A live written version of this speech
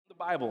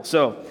Bible.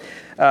 So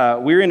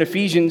we're in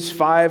Ephesians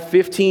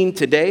 5:15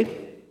 today,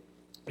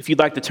 if you'd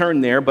like to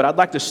turn there, but I'd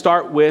like to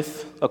start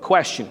with a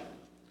question.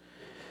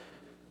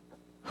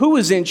 Who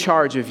is in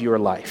charge of your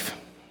life?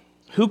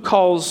 Who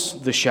calls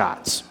the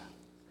shots?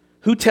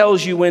 Who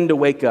tells you when to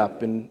wake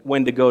up and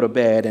when to go to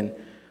bed and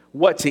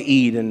what to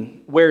eat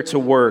and where to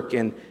work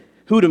and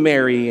who to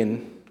marry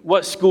and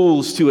what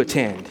schools to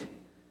attend?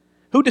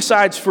 Who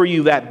decides for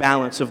you that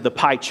balance of the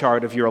pie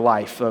chart of your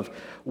life, of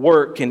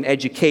work and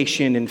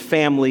education and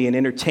family and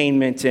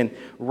entertainment and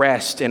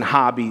rest and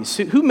hobbies?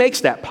 Who makes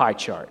that pie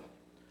chart?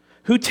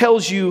 Who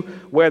tells you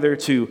whether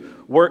to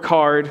work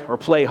hard or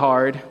play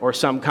hard or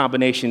some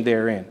combination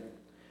therein?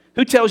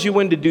 Who tells you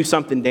when to do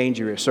something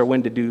dangerous or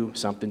when to do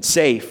something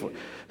safe?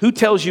 Who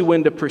tells you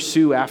when to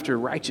pursue after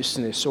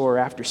righteousness or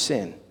after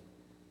sin?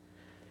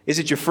 Is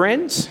it your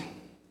friends?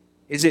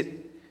 Is it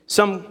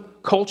some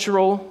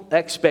cultural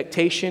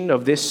expectation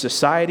of this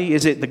society?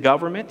 Is it the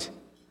government?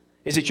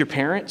 Is it your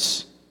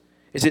parents?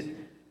 Is it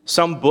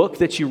some book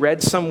that you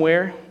read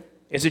somewhere?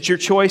 Is it your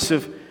choice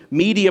of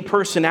media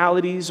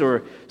personalities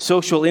or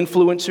social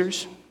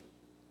influencers?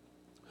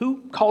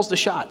 Who calls the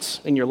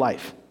shots in your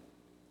life?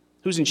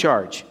 Who's in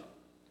charge?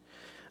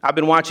 I've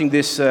been watching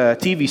this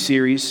TV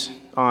series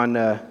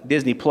on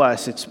Disney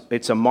Plus.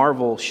 It's a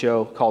Marvel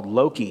show called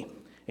Loki.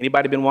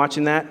 Anybody been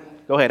watching that?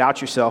 Go ahead,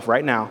 out yourself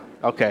right now.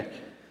 Okay.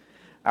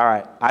 All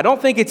right. I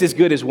don't think it's as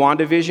good as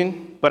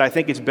WandaVision, but I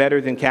think it's better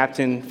than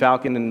Captain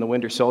Falcon and the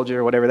Winter Soldier,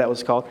 or whatever that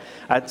was called.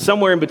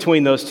 Somewhere in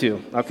between those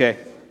two. Okay.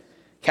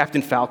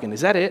 Captain Falcon.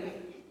 Is that it?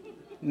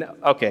 No.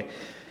 Okay.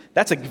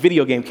 That's a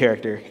video game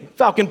character.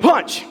 Falcon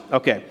Punch.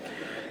 Okay.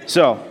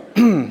 So,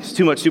 it's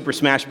too much Super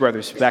Smash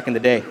Brothers back in the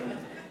day.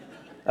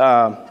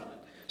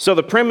 So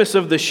the premise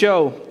of the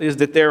show is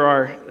that there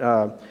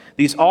are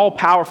these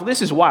all-powerful,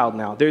 this is wild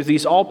now, there's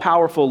these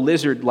all-powerful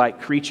lizard-like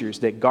creatures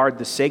that guard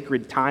the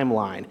sacred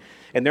timeline,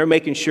 and they're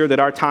making sure that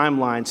our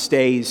timeline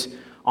stays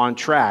on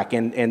track,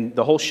 and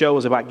the whole show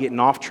is about getting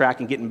off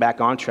track and getting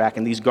back on track,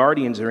 and these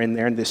guardians are in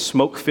there in this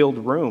smoke-filled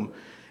room,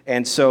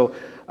 and so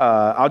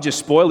I'll just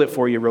spoil it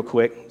for you real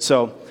quick.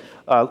 So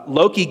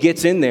Loki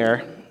gets in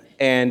there,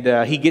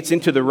 and he gets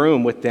into the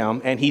room with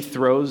them, and he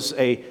throws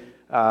a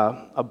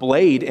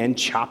blade and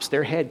chops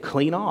their head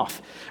clean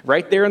off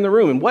right there in the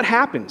room. And what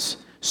happens?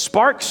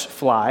 Sparks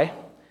fly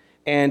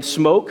and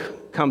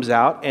smoke comes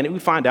out, and we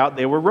find out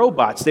they were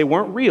robots. They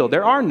weren't real.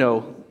 There are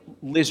no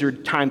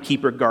lizard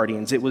timekeeper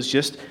guardians. It was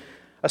just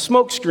a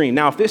smoke screen.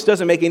 Now, if this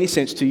doesn't make any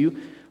sense to you,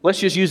 let's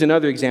just use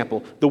another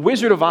example. The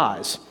Wizard of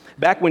Oz.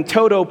 Back when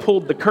Toto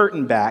pulled the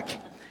curtain back,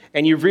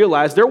 and you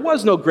realize there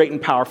was no great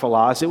and powerful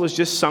Oz. It was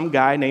just some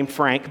guy named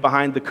Frank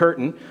behind the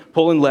curtain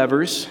pulling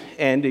levers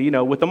and,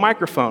 with a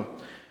microphone.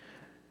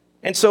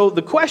 And so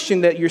the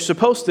question that you're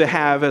supposed to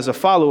have as a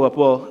follow-up,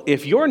 well,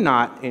 if you're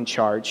not in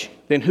charge,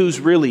 then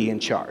who's really in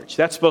charge?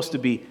 That's supposed to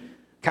be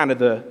kind of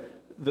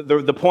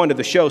the point of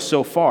the show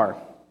so far.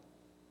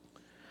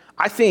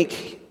 I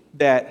think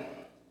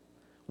that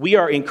we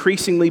are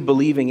increasingly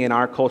believing in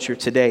our culture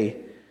today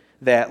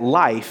that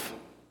life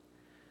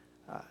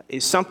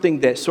is something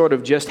that sort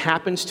of just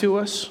happens to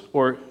us,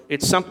 or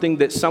it's something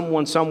that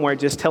someone somewhere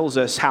just tells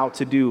us how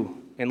to do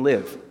and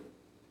live.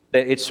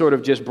 That it's sort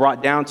of just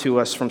brought down to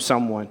us from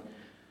someone.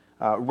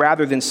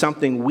 Rather than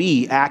something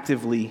we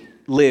actively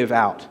live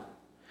out.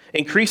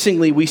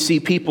 Increasingly, we see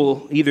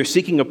people either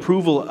seeking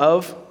approval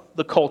of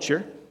the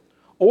culture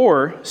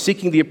or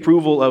seeking the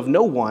approval of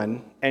no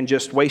one and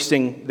just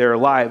wasting their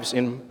lives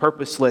in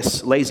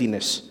purposeless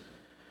laziness.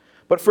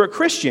 But for a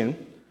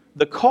Christian,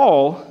 the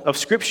call of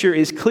Scripture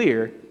is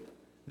clear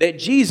that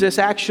Jesus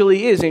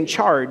actually is in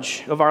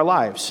charge of our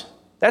lives.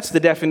 That's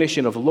the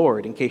definition of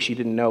Lord, in case you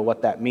didn't know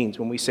what that means.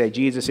 When we say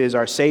Jesus is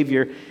our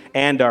Savior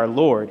and our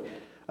Lord,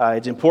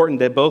 it's important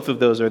that both of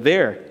those are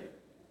there.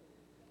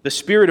 The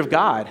Spirit of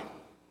God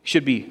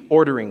should be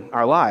ordering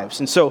our lives.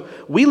 And so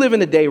we live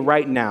in a day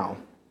right now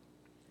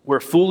where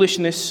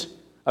foolishness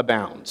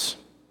abounds.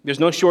 There's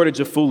no shortage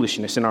of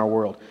foolishness in our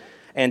world.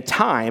 And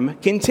time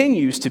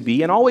continues to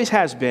be, and always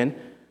has been,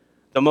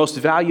 the most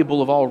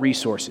valuable of all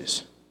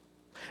resources.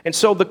 And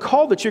so the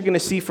call that you're going to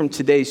see from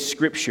today's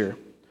scripture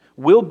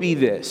will be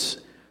this: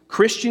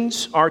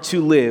 Christians are to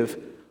live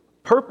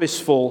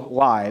purposeful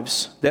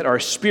lives that are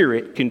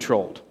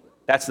spirit-controlled.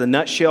 That's the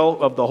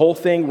nutshell of the whole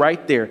thing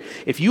right there.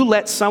 If you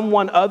let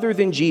someone other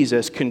than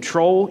Jesus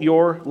control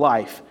your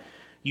life,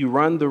 you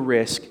run the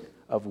risk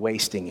of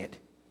wasting it.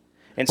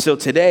 And so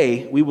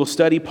today, we will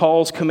study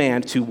Paul's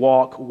command to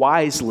walk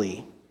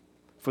wisely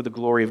for the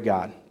glory of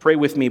God. Pray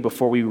with me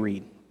before we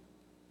read.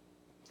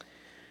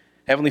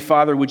 Heavenly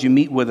Father, would you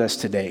meet with us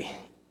today?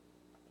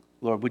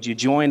 Lord, would you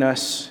join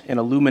us and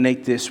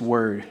illuminate this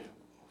word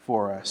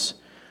for us?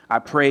 I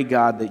pray,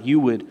 God, that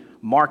you would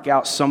mark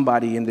out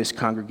somebody in this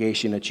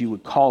congregation, that you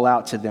would call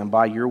out to them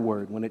by your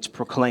word when it's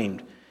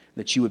proclaimed,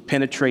 that you would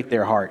penetrate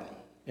their heart,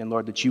 and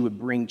Lord, that you would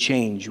bring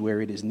change where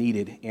it is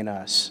needed in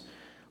us.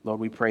 Lord,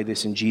 we pray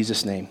this in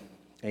Jesus' name.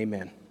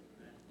 Amen.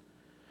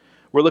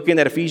 We're looking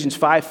at Ephesians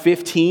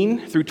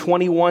 5:15 through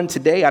 21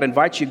 today. I'd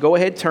invite you to go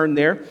ahead, turn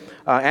there.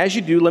 as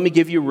you do, let me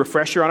give you a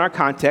refresher on our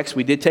context.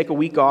 We did take a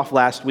week off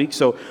last week,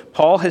 so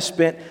Paul has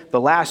spent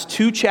the last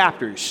 2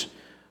 chapters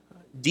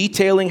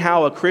detailing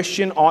how a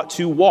Christian ought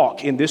to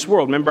walk in this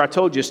world. Remember, I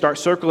told you, start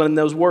circling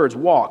those words,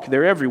 walk.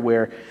 They're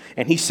everywhere.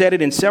 And he said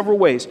it in several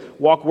ways.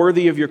 Walk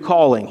worthy of your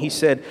calling. He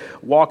said,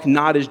 walk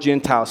not as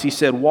Gentiles. He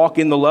said, walk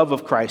in the love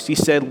of Christ. He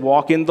said,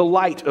 walk in the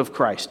light of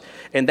Christ.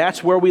 And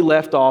that's where we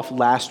left off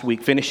last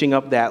week, finishing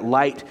up that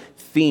light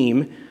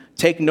theme.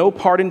 Take no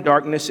part in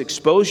darkness.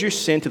 Expose your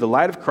sin to the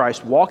light of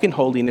Christ. Walk in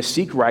holiness.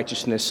 Seek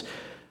righteousness.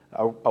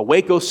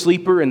 Awake, O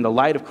sleeper, and the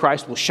light of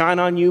Christ will shine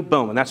on you.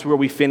 Boom. And that's where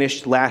we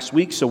finished last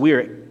week. So we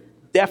are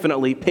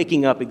definitely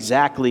picking up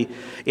exactly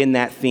in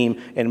that theme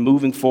and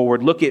moving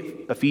forward. Look at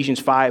Ephesians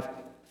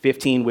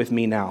 5:15 with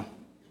me now.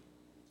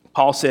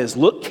 Paul says,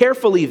 look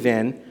carefully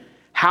then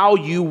how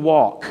you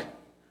walk.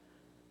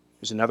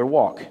 There's another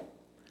walk.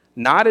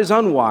 Not as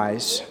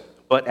unwise,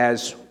 but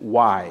as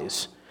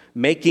wise,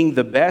 making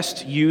the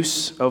best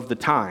use of the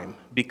time,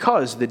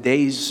 because the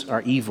days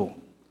are evil.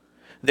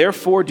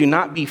 Therefore, do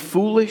not be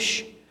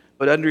foolish,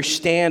 but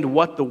understand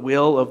what the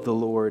will of the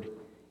Lord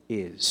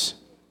is.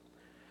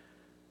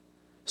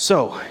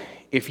 So,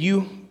 if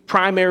you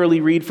primarily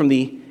read from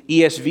the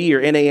ESV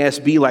or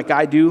NASB like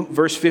I do,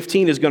 verse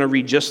 15 is going to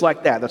read just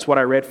like that. That's what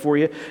I read for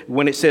you.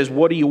 When it says,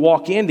 what do you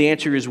walk in? The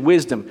answer is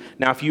wisdom.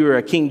 Now, if you're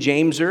a King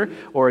Jameser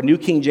or a New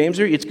King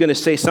Jameser, it's going to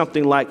say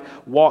something like,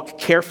 walk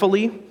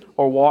carefully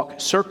or walk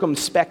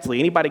circumspectly.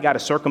 Anybody got a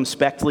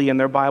circumspectly in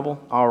their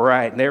Bible? All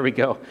right, there we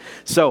go.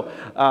 So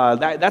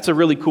that's a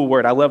really cool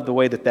word. I love the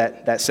way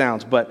that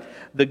sounds. But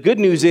the good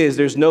news is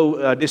there's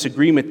no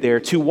disagreement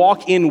there. To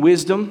walk in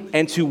wisdom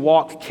and to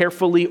walk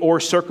carefully or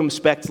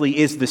circumspectly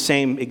is the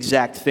same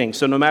exact thing.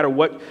 So no matter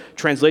what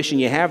translation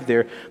you have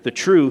there, the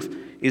truth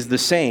is the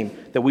same,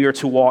 that we are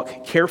to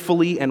walk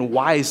carefully and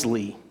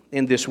wisely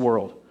in this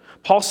world.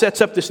 Paul sets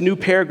up this new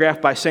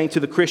paragraph by saying to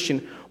the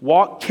Christian,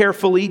 walk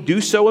carefully,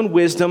 do so in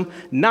wisdom,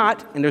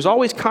 not, and there's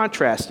always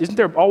contrast. Isn't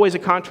there always a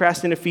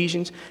contrast in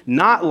Ephesians?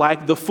 Not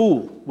like the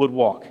fool would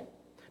walk.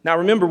 Now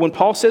remember, when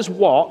Paul says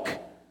walk,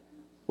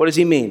 what does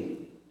he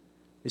mean?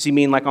 Does he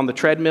mean like on the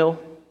treadmill?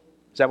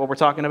 Is that what we're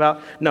talking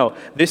about? No,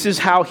 this is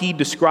how he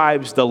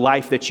describes the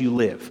life that you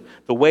live.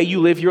 The way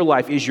you live your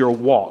life is your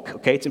walk,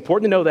 okay? It's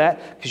important to know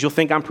that because you'll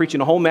think I'm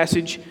preaching a whole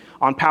message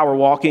on power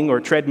walking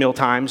or treadmill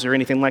times or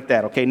anything like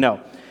that, okay?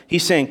 No.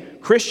 He's saying,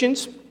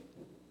 Christians,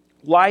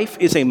 life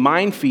is a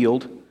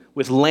minefield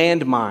with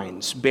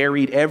landmines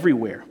buried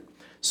everywhere.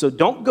 So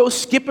don't go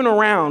skipping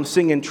around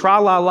singing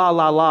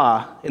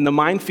tra-la-la-la-la in the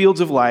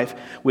minefields of life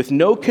with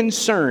no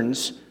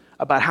concerns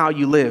about how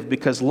you live,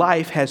 because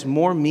life has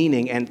more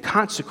meaning and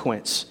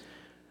consequence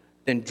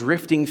than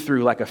drifting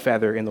through like a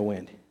feather in the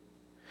wind.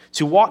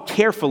 To walk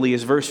carefully,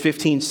 as verse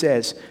 15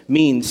 says,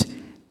 means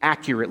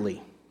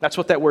accurately. That's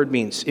what that word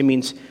means. It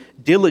means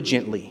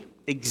diligently,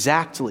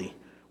 exactly,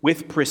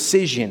 with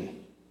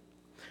precision.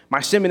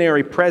 My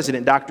seminary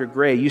president, Dr.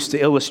 Gray, used to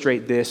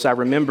illustrate this. I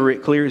remember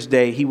it clear as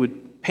day. He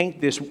would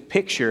paint this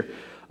picture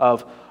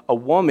of a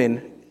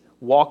woman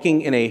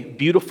walking in a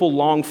beautiful,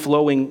 long,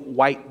 flowing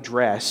white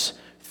dress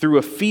through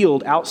a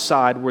field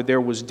outside where there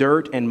was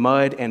dirt and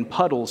mud and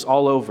puddles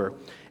all over.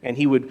 And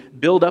he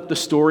would build up the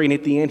story, and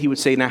at the end he would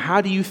say, now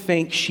how do you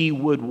think she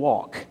would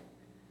walk?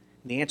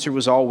 And the answer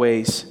was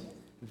always,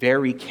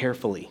 very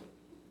carefully.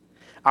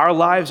 Our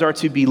lives are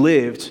to be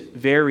lived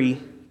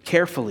very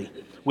carefully,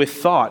 with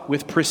thought,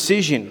 with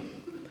precision.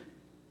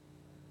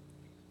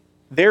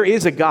 There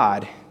is a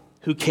God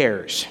who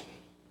cares.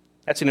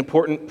 That's an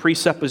important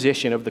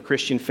presupposition of the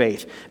Christian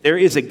faith. There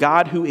is a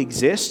God who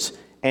exists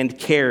and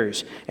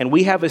cares. And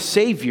we have a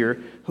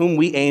Savior whom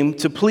we aim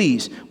to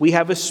please. We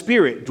have a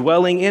Spirit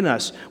dwelling in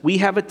us. We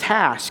have a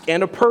task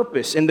and a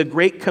purpose in the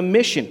Great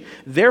Commission.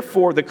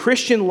 Therefore, the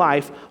Christian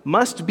life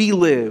must be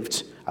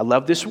lived, I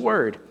love this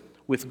word,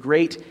 with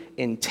great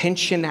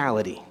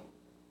intentionality.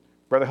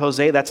 Brother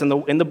Jose, that's in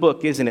the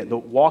book, isn't it? The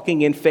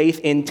walking in faith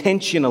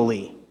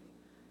intentionally.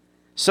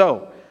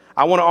 So,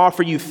 I want to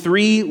offer you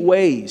 3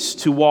 ways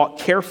to walk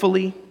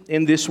carefully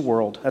in this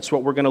world. That's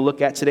what we're going to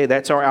look at today.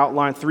 That's our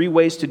outline. 3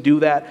 ways to do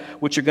that,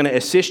 which are going to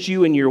assist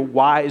you in your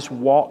wise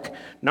walk.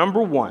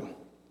 Number 1,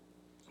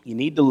 you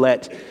need to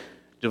let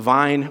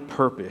divine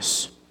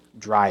purpose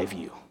drive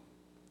you.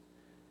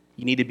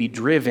 You need to be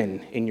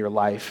driven in your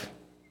life,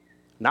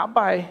 not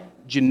by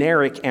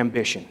generic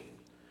ambition,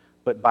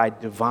 but by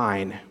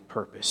divine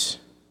purpose.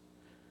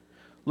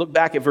 Look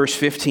back at verse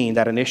 15,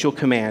 that initial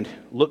command.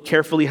 Look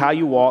carefully how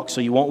you walk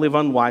so you won't live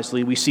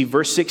unwisely. We see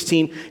verse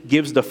 16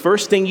 gives the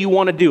first thing you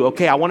want to do.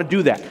 Okay, I want to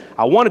do that.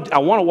 I want to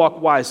walk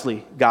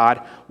wisely,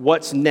 God.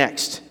 What's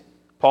next?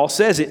 Paul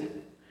says it.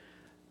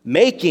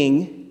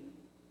 Making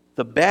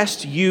the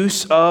best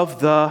use of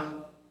the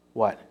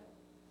what?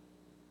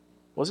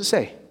 What does it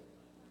say?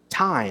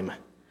 Time.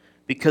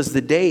 Because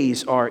the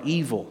days are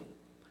evil.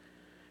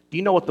 Do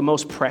you know what the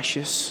most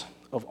precious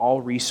of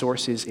all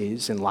resources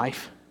is in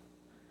life?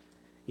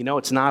 You know,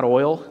 it's not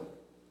oil.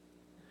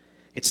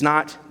 It's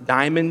not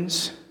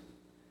diamonds.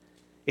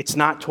 It's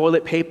not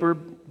toilet paper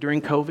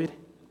during COVID.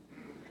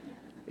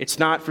 It's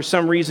not, for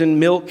some reason,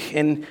 milk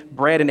and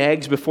bread and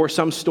eggs before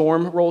some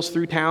storm rolls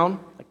through town.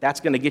 Like that's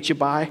going to get you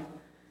by.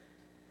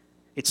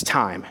 It's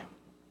time.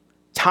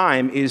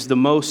 Time is the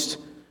most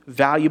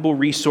valuable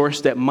resource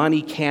that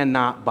money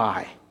cannot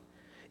buy.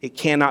 It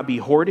cannot be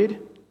hoarded.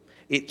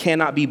 It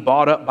cannot be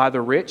bought up by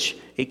the rich.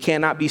 It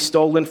cannot be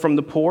stolen from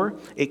the poor.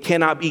 It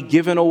cannot be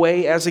given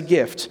away as a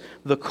gift.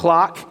 The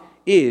clock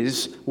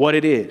is what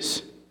it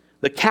is.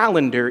 The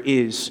calendar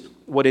is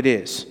what it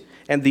is.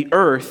 And the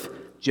earth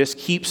just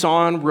keeps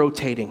on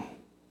rotating.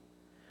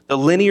 The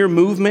linear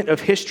movement of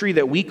history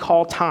that we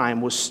call time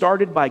was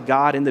started by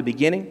God in the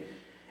beginning,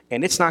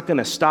 and it's not going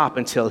to stop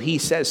until He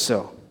says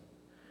so.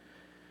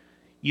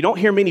 You don't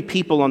hear many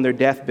people on their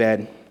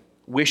deathbed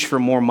wish for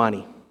more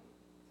money.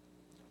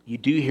 You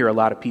do hear a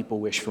lot of people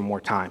wish for more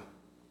time.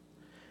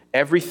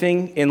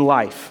 Everything in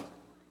life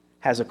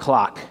has a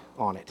clock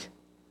on it.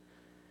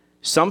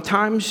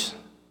 Sometimes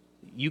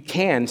you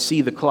can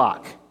see the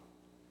clock.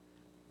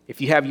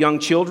 If you have young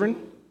children,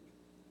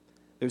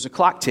 there's a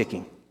clock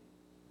ticking.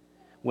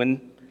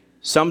 When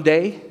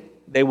someday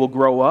they will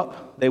grow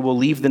up, they will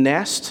leave the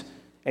nest,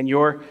 and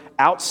your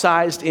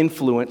outsized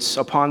influence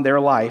upon their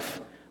life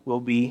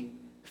will be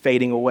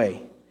fading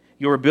away.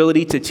 Your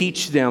ability to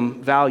teach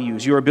them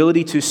values, your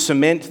ability to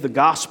cement the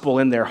gospel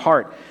in their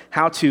heart,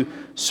 how to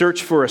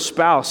search for a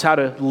spouse, how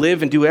to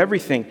live and do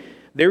everything.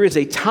 There is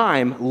a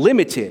time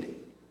limited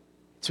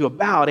to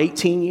about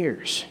 18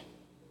 years.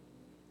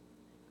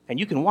 And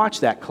you can watch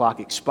that clock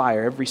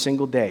expire every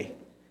single day.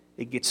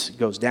 It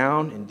goes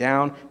down and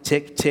down,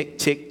 tick, tick,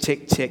 tick,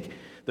 tick, tick.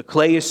 The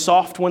clay is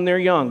soft when they're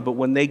young, but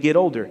when they get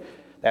older,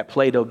 that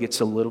Play-Doh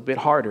gets a little bit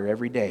harder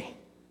every day.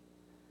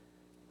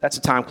 That's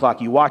a time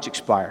clock you watch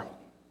expire.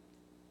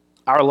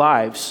 Our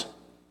lives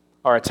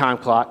are a time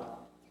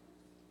clock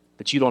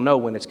that you don't know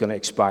when it's going to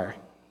expire.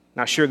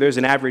 Now, sure, there's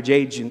an average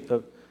age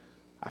of,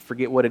 I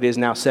forget what it is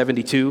now,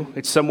 72.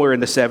 It's somewhere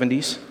in the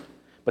 70s.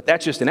 But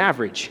that's just an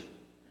average.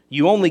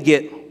 You only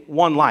get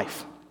one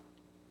life.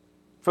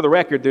 For the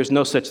record, there's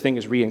no such thing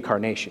as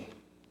reincarnation,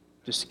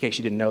 just in case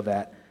you didn't know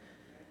that.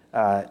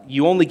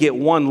 You only get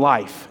one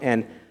life.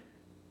 And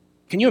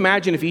can you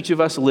imagine if each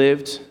of us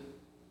lived,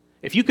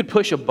 if you could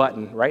push a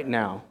button right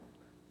now,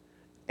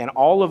 and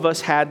all of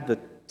us had the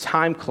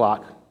time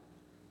clock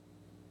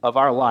of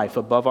our life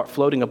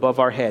floating above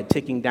our head,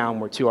 ticking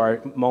downward to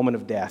our moment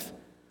of death,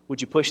 would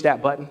you push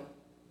that button?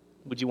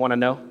 Would you want to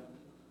know?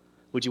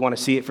 Would you want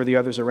to see it for the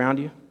others around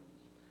you?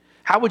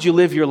 How would you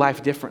live your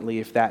life differently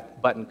if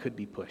that button could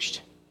be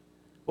pushed?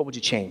 What would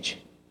you change?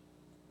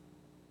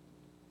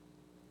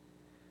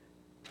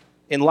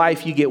 In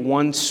life, you get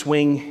one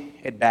swing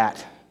at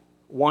bat,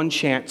 one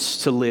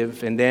chance to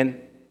live, and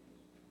then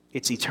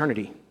it's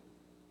eternity.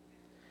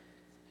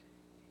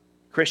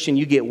 Christian,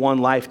 you get one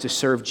life to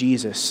serve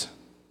Jesus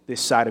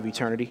this side of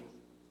eternity.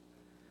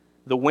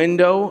 The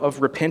window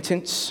of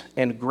repentance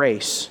and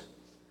grace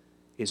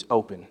is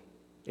open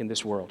in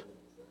this world.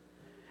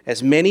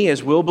 As many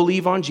as will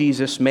believe on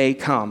Jesus may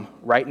come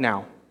right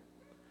now.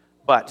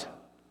 But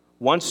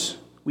once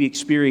we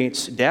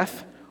experience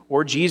death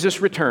or Jesus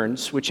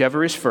returns,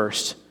 whichever is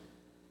first,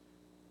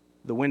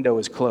 the window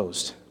is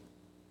closed.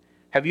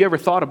 Have you ever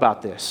thought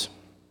about this?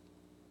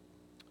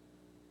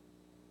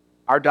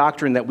 Our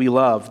doctrine that we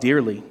love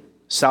dearly,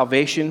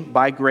 salvation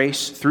by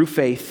grace through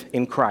faith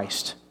in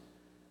Christ,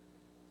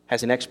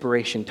 has an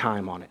expiration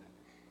time on it.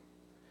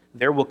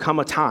 There will come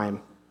a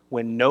time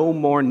when no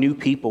more new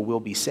people will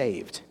be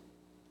saved.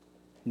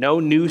 No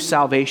new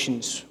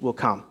salvations will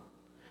come.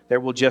 There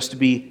will just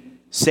be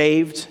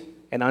saved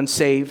and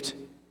unsaved,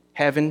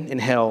 heaven and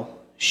hell,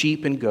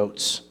 sheep and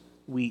goats,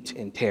 wheat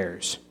and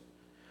tares.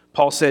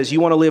 Paul says, you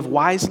want to live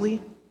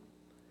wisely?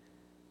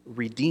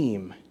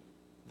 Redeem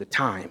the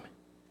time.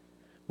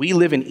 We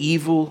live in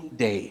evil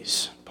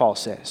days, Paul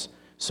says,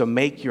 so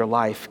make your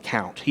life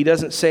count. He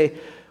doesn't say,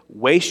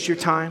 waste your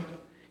time.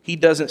 He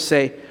doesn't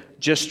say,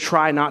 just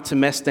try not to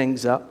mess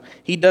things up.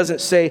 He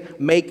doesn't say,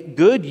 make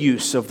good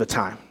use of the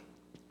time.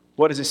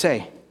 What does it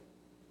say?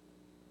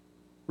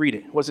 Read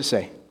it. What does it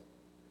say?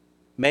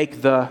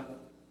 Make the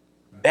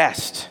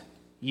best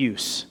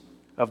use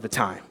of the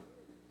time.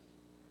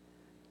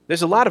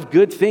 There's a lot of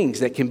good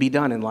things that can be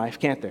done in life,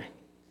 can't there?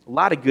 A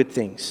lot of good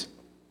things.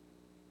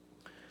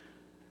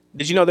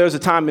 Did you know there was a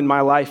time in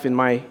my life, in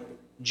my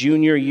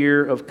junior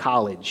year of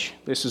college,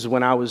 this is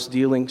when I was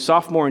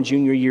sophomore and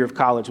junior year of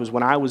college was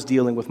when I was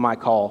dealing with my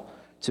call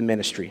to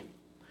ministry.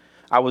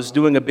 I was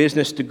doing a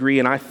business degree,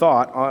 and I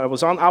thought, I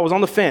was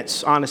on the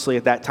fence, honestly,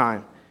 at that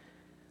time.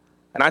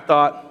 And I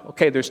thought,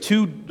 okay, there's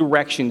two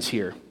directions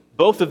here.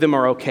 Both of them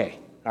are okay,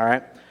 all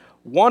right?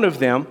 One of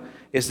them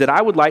is that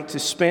I would like to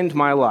spend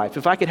my life,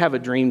 if I could have a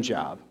dream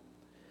job,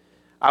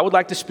 I would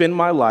like to spend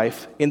my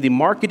life in the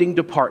marketing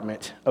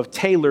department of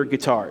Taylor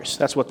Guitars.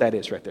 That's what that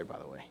is right there, by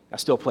the way. I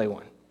still play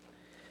one.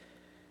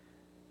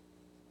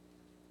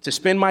 To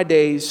spend my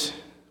days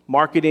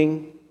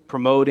marketing,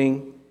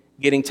 promoting,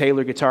 getting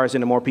Taylor Guitars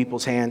into more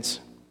people's hands.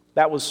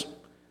 That was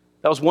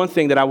one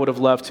thing that I would have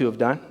loved to have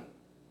done.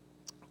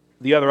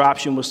 The other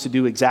option was to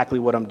do exactly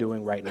what I'm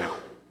doing right now.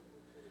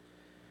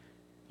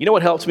 You know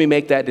what helped me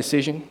make that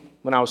decision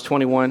when I was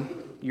 21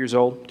 years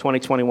old,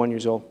 21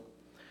 years old?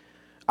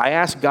 I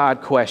asked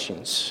God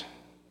questions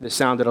that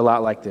sounded a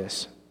lot like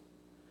this.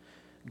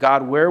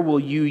 God, where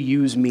will you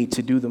use me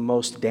to do the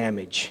most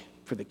damage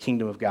for the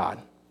kingdom of God?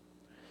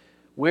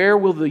 Where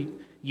will the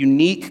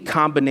unique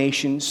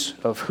combinations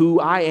of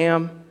who I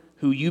am,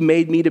 who you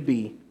made me to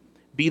be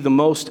the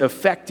most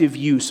effective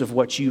use of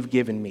what you've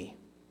given me?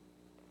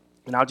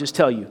 And I'll just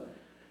tell you,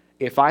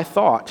 if I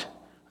thought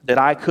that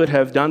I could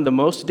have done the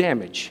most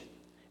damage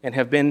and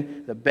have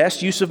been the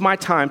best use of my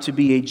time to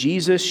be a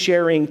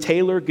Jesus-sharing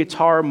Taylor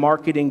guitar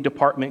marketing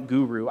department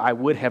guru, I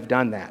would have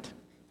done that,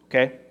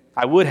 okay?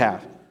 I would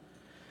have.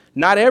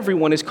 Not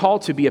everyone is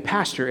called to be a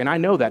pastor, and I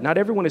know that. Not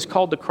everyone is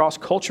called to cross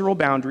cultural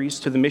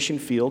boundaries to the mission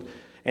field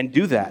and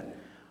do that.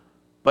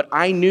 But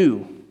I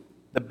knew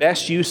the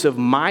best use of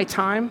my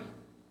time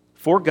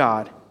for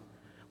God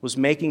was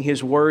making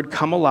His word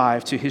come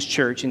alive to His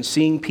church and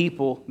seeing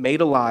people made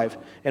alive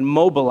and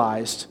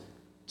mobilized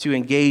to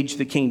engage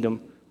the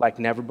kingdom like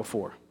never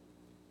before.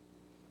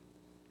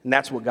 And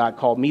that's what God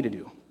called me to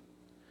do.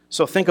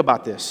 So think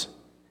about this.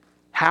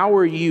 How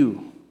are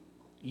you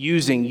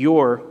using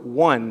your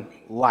one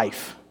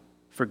life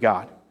for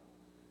God?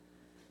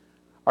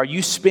 Are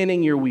you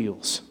spinning your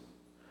wheels?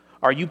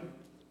 Are you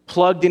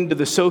plugged into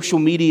the social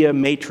media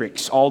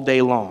matrix all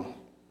day long?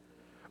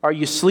 Are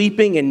you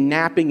sleeping and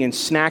napping and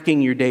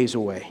snacking your days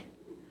away?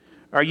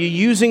 Are you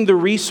using the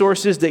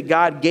resources that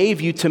God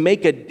gave you to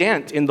make a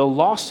dent in the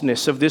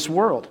lostness of this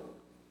world?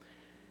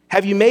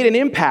 Have you made an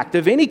impact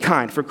of any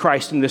kind for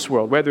Christ in this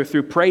world, whether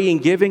through praying,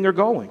 giving, or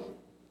going?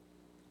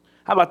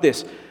 How about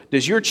this?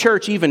 Does your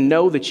church even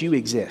know that you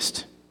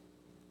exist?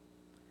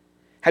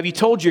 Have you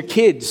told your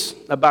kids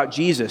about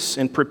Jesus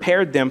and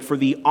prepared them for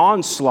the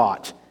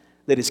onslaught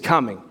that is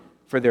coming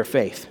for their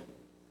faith?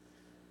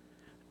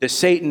 Does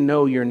Satan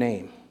know your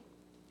name?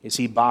 Is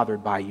he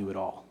bothered by you at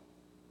all?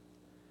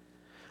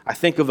 I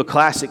think of a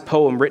classic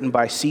poem written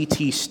by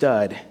C.T.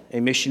 Studd, a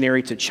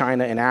missionary to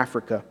China and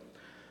Africa,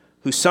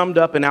 who summed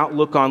up an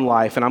outlook on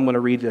life, and I'm going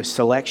to read a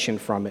selection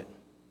from it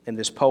in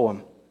this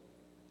poem.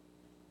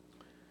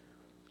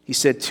 He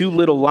said, "Two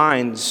little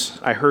lines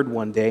I heard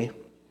one day,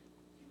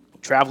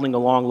 traveling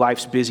along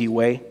life's busy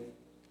way,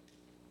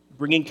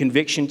 bringing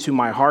conviction to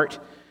my heart,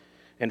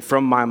 and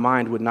from my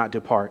mind would not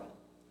depart.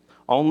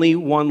 Only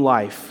one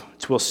life,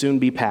 'twill soon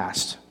be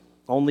past.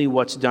 Only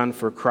what's done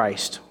for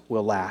Christ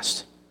will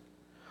last.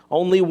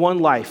 Only one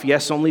life,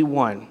 yes, only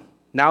one.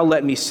 Now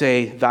let me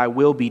say, thy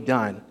will be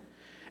done.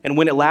 And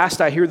when at last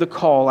I hear the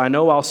call, I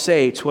know I'll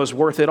say 'twas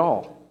worth it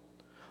all.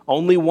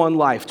 Only one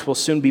life, 'twill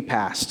soon be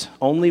past.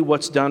 Only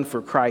what's done for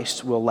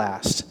Christ will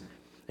last.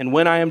 And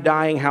when I am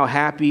dying, how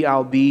happy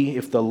I'll be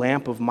if the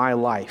lamp of my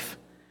life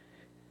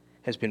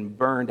has been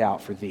burned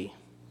out for thee."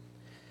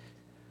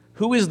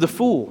 Who is the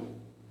fool?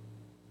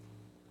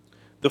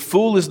 The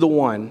fool is the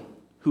one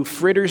who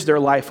fritters their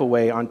life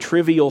away on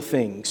trivial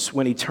things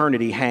when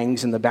eternity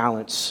hangs in the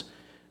balance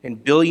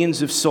and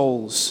billions of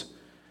souls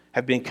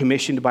have been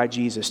commissioned by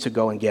Jesus to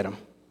go and get them.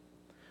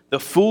 The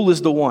fool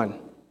is the one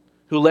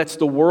who lets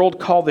the world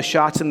call the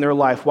shots in their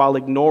life while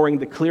ignoring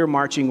the clear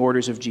marching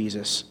orders of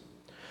Jesus.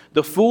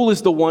 The fool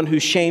is the one who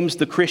shames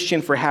the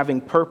Christian for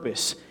having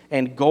purpose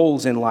and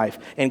goals in life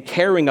and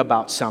caring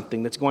about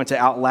something that's going to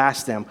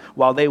outlast them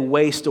while they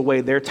waste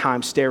away their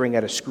time staring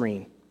at a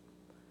screen.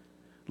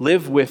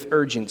 Live with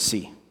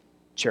urgency,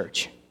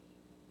 church.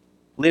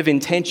 Live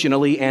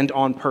intentionally and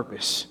on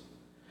purpose.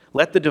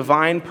 Let the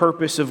divine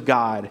purpose of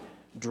God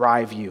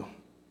drive you.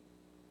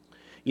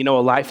 You know,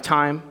 a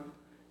lifetime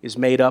is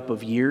made up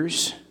of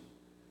years,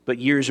 but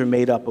years are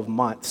made up of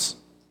months.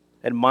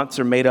 And months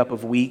are made up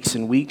of weeks,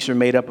 and weeks are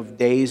made up of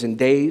days, and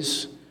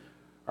days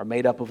are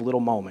made up of little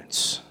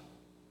moments.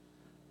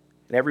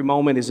 And every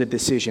moment is a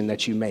decision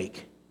that you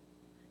make.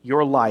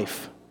 Your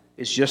life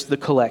is just the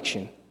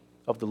collection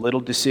of the little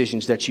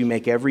decisions that you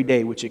make every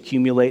day, which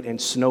accumulate and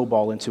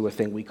snowball into a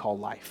thing we call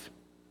life.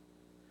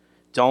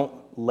 Don't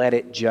let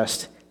it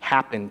just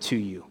happen to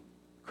you,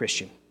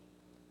 Christian.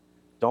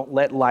 Don't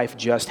let life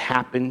just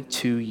happen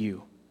to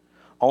you.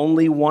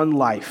 Only one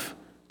life,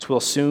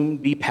 'twill soon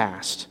be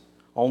past.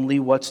 Only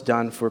what's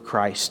done for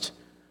Christ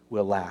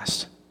will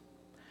last.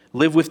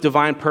 Live with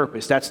divine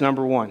purpose. That's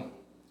number one.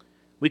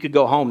 We could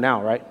go home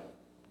now, right?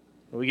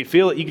 We can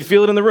feel it. You can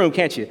feel it in the room,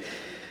 can't you?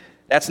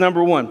 That's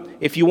number one.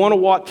 If you want to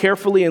walk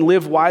carefully and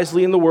live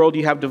wisely in the world,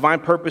 you have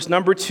divine purpose.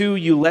 Number two,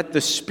 you let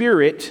the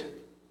Spirit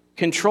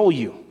control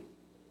you.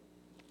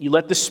 You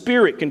let the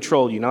Spirit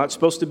control you. Now, it's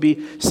supposed to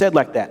be said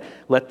like that.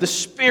 Let the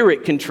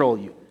Spirit control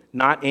you,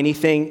 not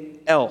anything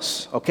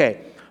else.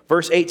 Okay,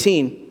 verse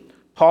 18,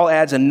 Paul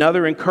adds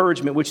another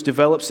encouragement which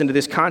develops into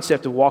this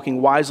concept of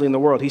walking wisely in the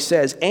world. He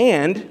says,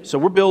 and, so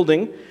we're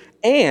building,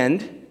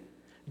 and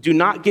do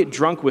not get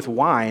drunk with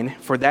wine,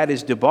 for that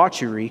is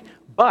debauchery,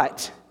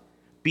 but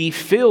be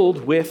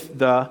filled with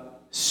the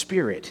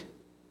Spirit.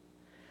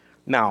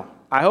 Now,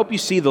 I hope you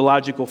see the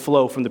logical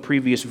flow from the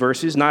previous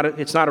verses.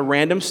 It's not a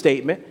random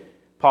statement.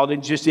 Paul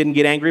just didn't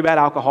get angry about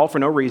alcohol for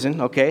no reason,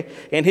 okay?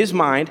 In his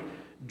mind,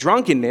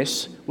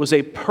 drunkenness was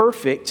a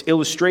perfect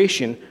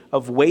illustration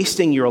of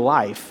wasting your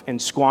life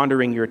and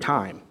squandering your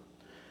time.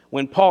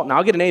 When Paul, now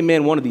I'll get an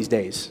amen one of these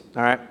days,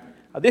 all right?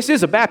 This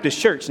is a Baptist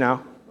church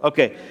now,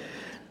 okay.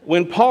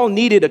 When Paul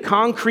needed a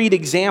concrete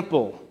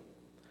example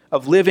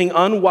of living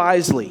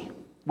unwisely,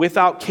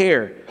 without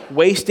care,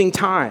 wasting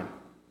time,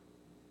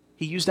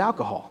 he used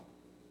alcohol.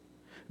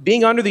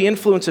 Being under the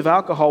influence of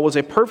alcohol was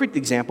a perfect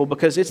example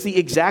because it's the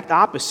exact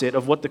opposite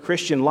of what the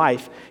Christian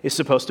life is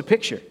supposed to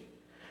picture.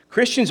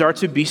 Christians are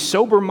to be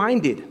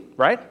sober-minded,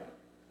 right?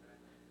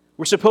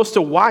 We're supposed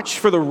to watch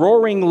for the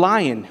roaring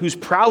lion who's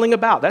prowling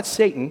about, that's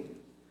Satan,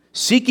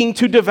 seeking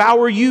to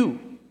devour you.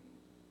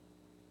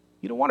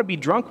 You don't want to be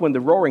drunk when the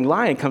roaring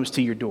lion comes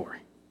to your door.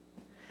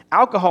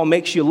 Alcohol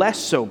makes you less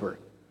sober,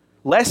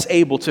 less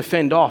able to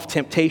fend off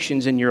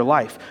temptations in your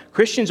life.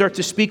 Christians are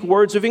to speak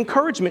words of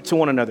encouragement to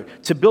one another,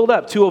 to build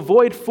up, to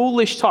avoid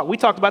foolish talk. We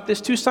talked about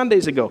this 2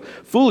 Sundays ago.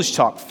 Foolish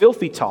talk,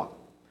 filthy talk.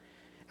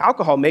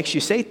 Alcohol makes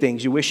you say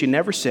things you wish you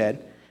never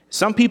said.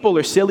 Some people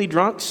are silly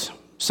drunks.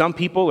 Some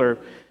people are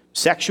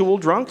sexual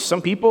drunks.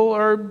 Some people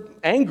are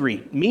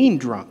angry, mean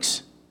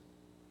drunks.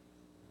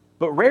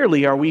 But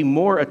rarely are we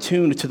more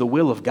attuned to the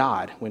will of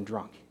God when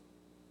drunk,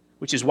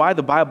 which is why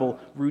the Bible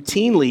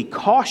routinely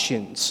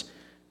cautions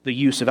the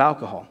use of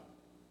alcohol.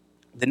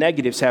 The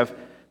negatives have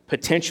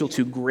potential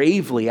to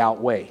gravely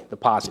outweigh the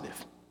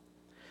positive.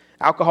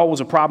 Alcohol was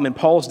a problem in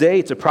Paul's day.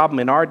 It's a problem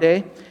in our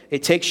day.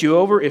 It takes you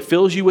over. It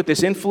fills you with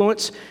this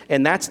influence.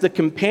 And that's the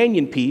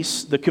companion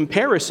piece, the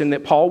comparison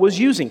that Paul was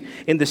using.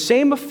 In the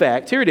same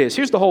effect, here it is.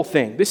 Here's the whole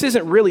thing. This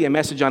isn't really a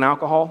message on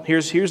alcohol.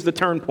 Here's the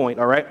turn point,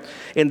 all right?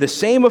 In the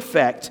same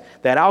effect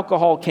that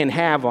alcohol can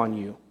have on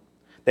you,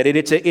 that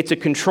it's a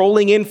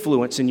controlling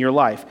influence in your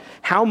life,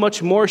 how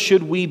much more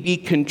should we be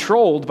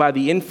controlled by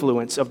the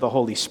influence of the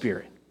Holy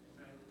Spirit?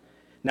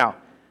 Now,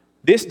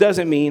 this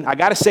doesn't mean, I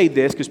got to say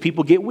this because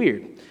people get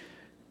weird.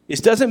 This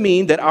doesn't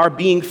mean that our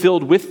being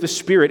filled with the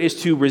Spirit is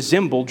to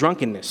resemble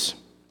drunkenness,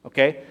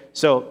 okay?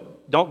 So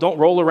don't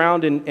roll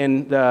around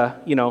and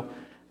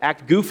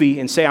act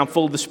goofy and say, I'm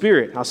full of the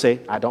Spirit. I'll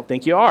say, I don't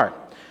think you are.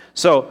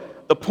 So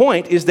the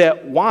point is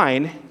that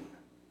wine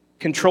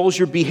controls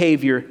your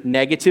behavior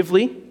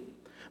negatively,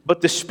 but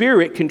the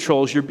Spirit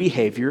controls your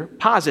behavior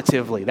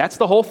positively. That's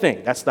the whole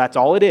thing. That's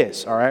all it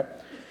is, all right?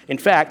 In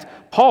fact,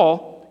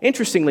 Paul,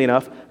 interestingly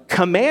enough,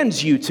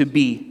 commands you to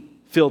be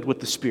filled with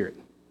the Spirit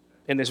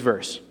in this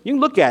verse. You can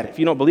look at it if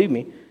you don't believe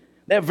me.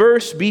 That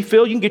verse, be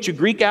filled, you can get your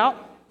Greek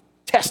out.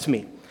 Test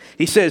me.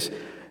 He says,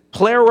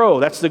 plero,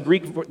 that's the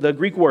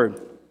Greek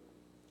word.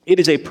 It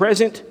is a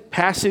present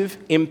passive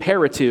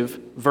imperative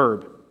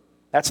verb.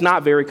 That's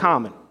not very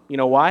common. You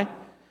know why?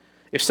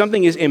 If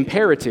something is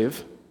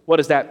imperative, what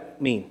does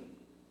that mean?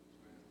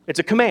 It's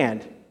a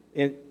command.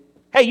 Hey,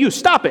 you,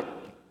 stop it.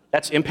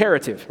 That's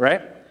imperative,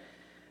 right?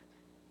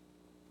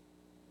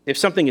 If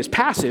something is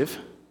passive,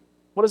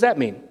 what does that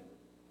mean?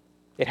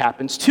 It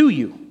happens to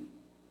you,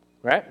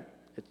 right?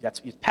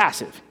 It's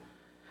passive.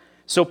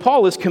 So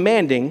Paul is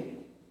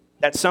commanding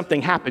that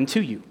something happen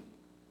to you.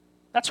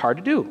 That's hard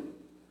to do.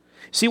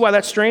 See why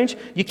that's strange?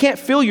 You can't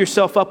fill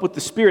yourself up with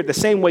the Spirit the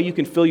same way you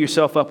can fill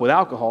yourself up with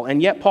alcohol,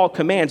 and yet Paul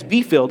commands,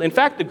 be filled. In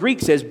fact, the Greek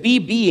says, be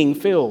being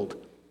filled.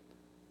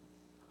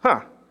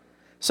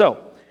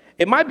 So,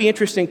 it might be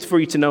interesting for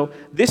you to know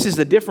this is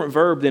a different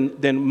verb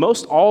than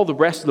most all the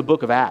rest of the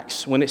book of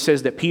Acts, when it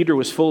says that Peter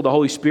was full of the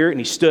Holy Spirit and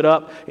he stood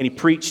up and he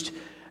preached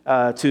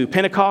to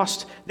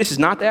Pentecost. This is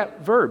not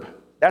that verb.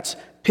 That's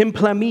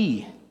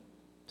pimplemi.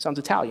 Sounds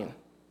Italian.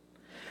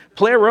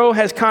 Plero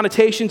has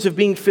connotations of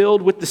being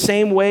filled with the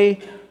same way.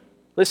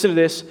 Listen to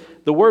this.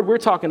 The word we're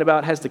talking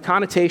about has the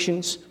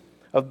connotations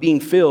of being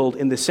filled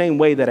in the same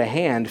way that a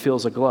hand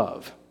fills a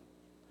glove.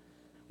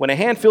 When a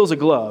hand fills a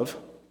glove,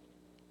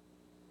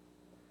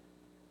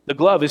 the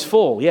glove is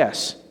full,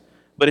 yes,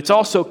 but it's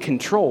also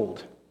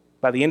controlled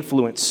by the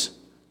influence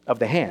of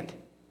the hand.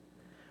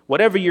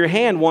 Whatever your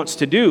hand wants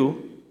to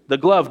do, the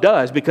glove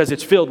does because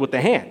it's filled with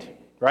the hand,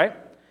 right?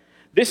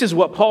 This is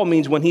what Paul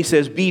means when he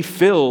says, be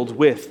filled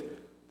with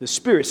the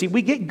Spirit. See,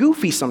 we get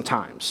goofy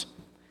sometimes.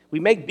 We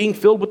make being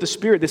filled with the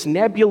Spirit this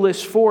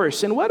nebulous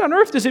force. And what on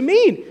earth does it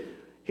mean?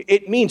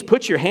 It means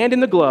put your hand in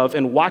the glove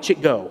and watch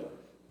it go.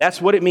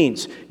 That's what it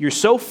means. You're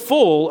so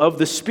full of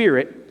the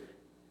Spirit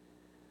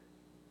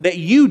that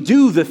you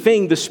do the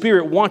thing the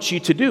Spirit wants you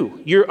to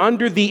do. You're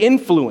under the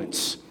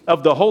influence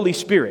of the Holy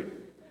Spirit.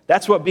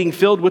 That's what being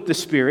filled with the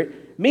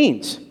Spirit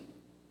means.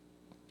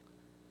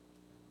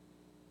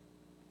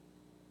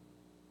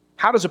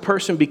 How does a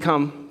person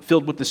become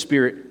filled with the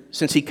Spirit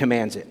since he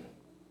commands it?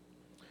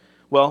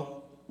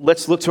 Well,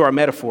 let's look to our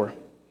metaphor.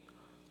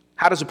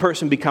 How does a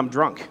person become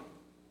drunk?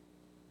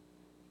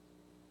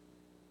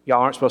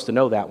 Y'all aren't supposed to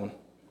know that one,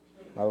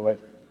 by the way.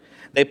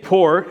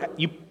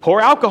 You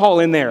pour alcohol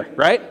in there,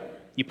 right?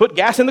 You put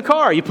gas in the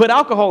car, you put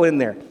alcohol in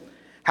there.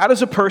 How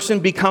does a person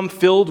become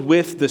filled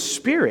with the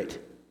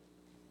Spirit?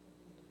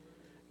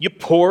 You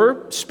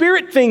pour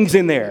Spirit things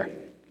in there,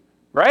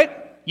 right?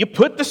 You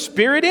put the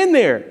Spirit in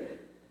there.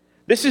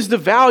 This is the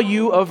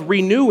value of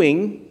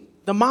renewing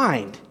the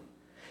mind.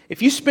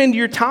 If you spend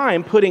your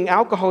time putting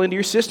alcohol into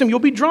your system, you'll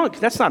be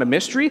drunk. That's not a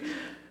mystery.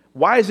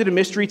 Why is it a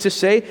mystery to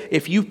say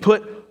if you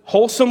put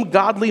wholesome,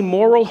 godly,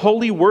 moral,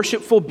 holy,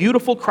 worshipful,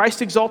 beautiful,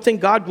 Christ-exalting,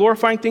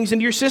 God-glorifying things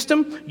into your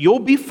system, you'll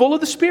be full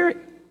of the Spirit?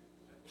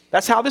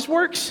 That's how this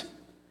works.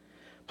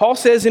 Paul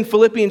says in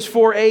Philippians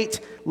 4:8,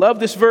 love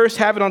this verse,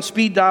 have it on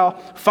speed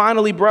dial.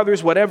 Finally,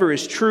 brothers, whatever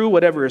is true,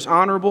 whatever is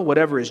honorable,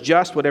 whatever is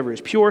just, whatever is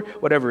pure,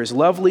 whatever is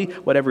lovely,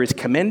 whatever is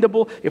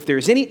commendable, if there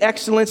is any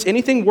excellence,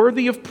 anything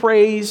worthy of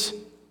praise,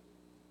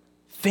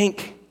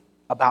 think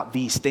about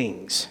these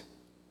things.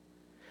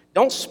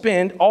 Don't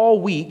spend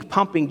all week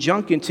pumping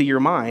junk into your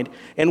mind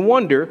and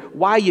wonder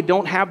why you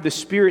don't have the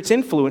Spirit's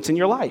influence in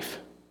your life.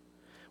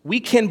 We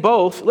can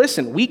both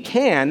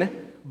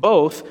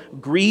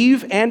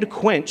grieve and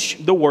quench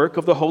the work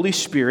of the Holy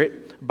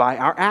Spirit by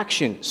our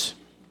actions.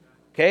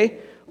 Okay?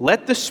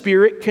 Let the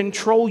Spirit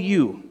control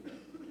you.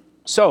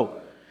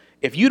 So,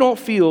 if you don't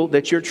feel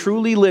that you're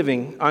truly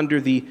living under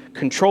the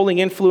controlling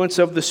influence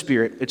of the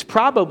Spirit, it's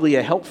probably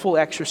a helpful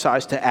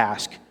exercise to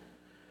ask,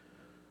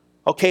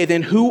 okay,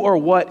 then who or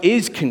what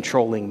is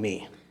controlling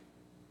me?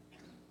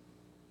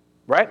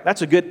 Right?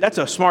 That's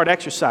a smart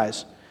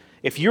exercise.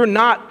 If you're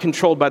not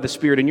controlled by the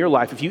Spirit in your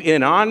life, if you, in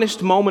an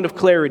honest moment of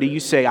clarity,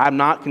 you say, I'm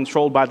not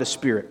controlled by the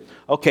Spirit.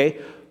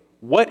 Okay,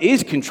 what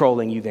is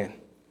controlling you then?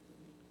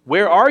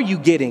 Where are you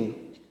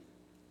getting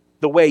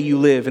the way you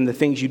live and the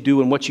things you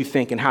do and what you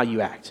think and how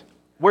you act?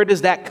 Where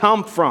does that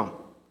come from?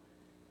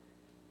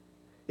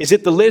 Is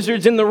it the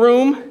lizards in the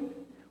room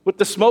with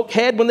the smoke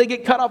head when they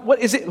get cut off? What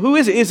is it? Who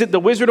is it? Is it the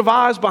Wizard of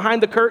Oz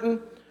behind the curtain?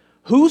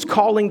 Who's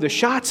calling the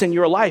shots in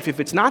your life if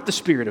it's not the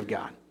Spirit of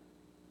God?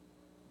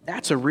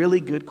 That's a really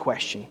good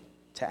question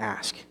to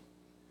ask.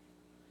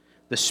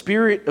 The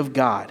Spirit of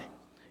God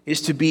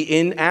is to be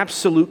in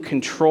absolute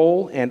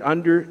control and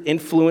under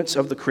influence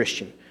of the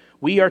Christian.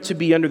 We are to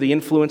be under the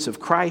influence of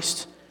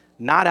Christ,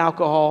 not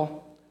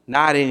alcohol,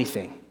 not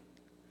anything.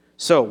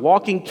 So,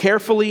 walking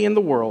carefully in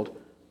the world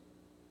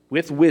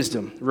with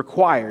wisdom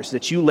requires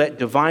that you let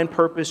divine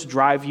purpose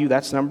drive you.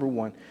 That's number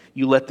one.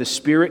 You let the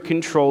Spirit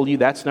control you.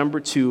 That's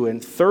number two.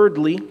 And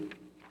thirdly,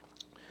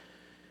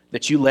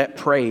 that you let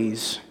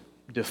praise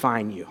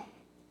define you.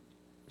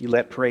 You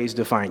let praise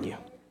define you.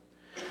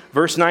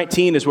 Verse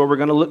 19 is where we're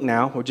going to look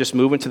now. We're just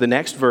moving to the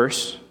next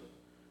verse.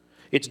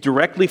 It's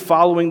directly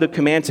following the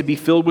command to be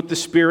filled with the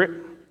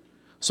Spirit.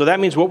 So that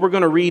means what we're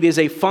going to read is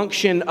a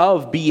function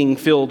of being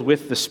filled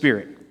with the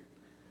Spirit.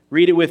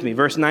 Read it with me.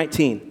 Verse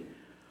 19.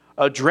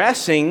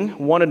 Addressing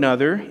one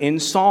another in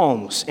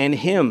psalms and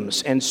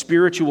hymns and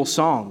spiritual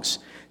songs,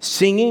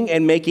 singing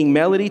and making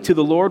melody to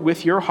the Lord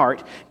with your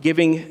heart,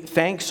 giving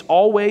thanks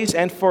always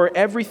and for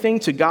everything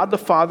to God the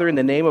Father in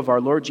the name of our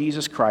Lord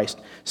Jesus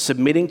Christ,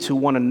 submitting to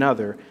one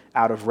another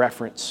out of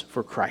reverence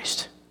for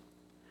Christ.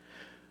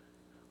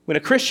 When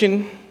a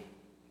Christian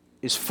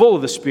is full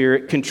of the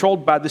Spirit,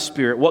 controlled by the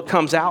Spirit, what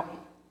comes out?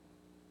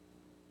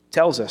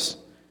 Tells us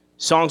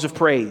songs of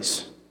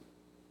praise,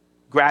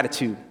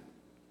 gratitude,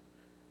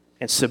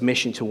 and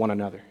submission to one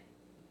another.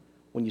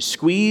 When you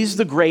squeeze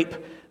the grape,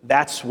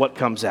 that's what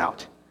comes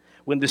out.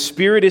 When the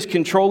Spirit is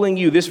controlling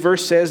you, this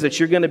verse says that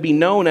you're going to be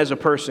known as a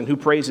person who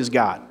praises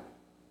God.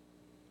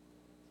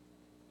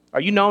 Are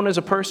you known as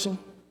a person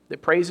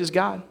that praises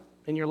God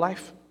in your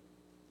life?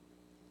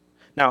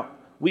 Now,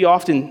 we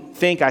often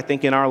think,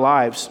 in our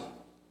lives,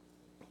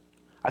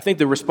 I think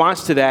the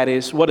response to that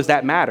is, what does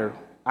that matter?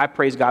 I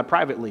praise God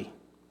privately.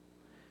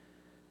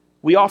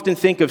 We often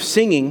think of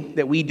singing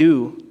that we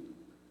do,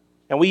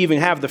 and we even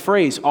have the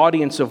phrase,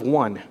 audience of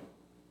one.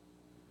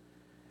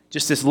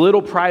 Just this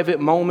little private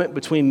moment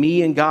between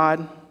me and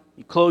God.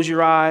 You close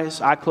your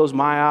eyes, I close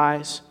my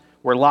eyes.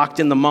 We're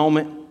locked in the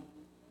moment.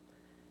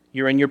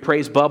 You're in your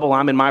praise bubble,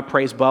 I'm in my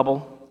praise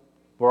bubble.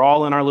 We're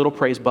all in our little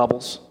praise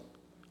bubbles.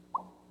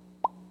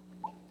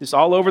 Just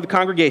all over the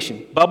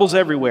congregation, bubbles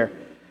everywhere.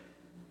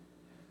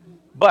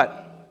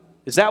 But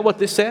is that what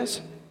this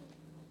says?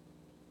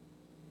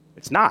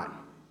 It's not.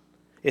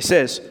 It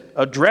says,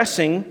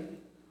 addressing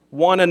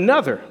one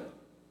another.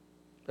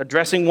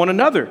 Addressing one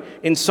another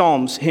in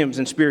psalms, hymns,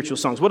 and spiritual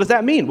songs. What does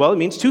that mean? Well, it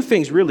means two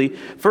things, really.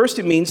 First,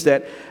 it means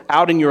that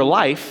out in your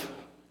life,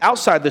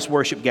 outside this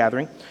worship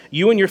gathering,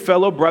 you and your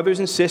fellow brothers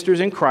and sisters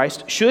in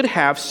Christ should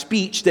have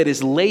speech that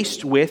is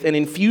laced with and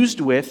infused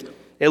with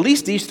at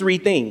least these three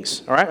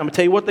things. All right, I'm going to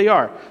tell you what they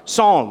are.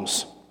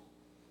 Psalms.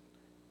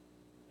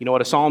 You know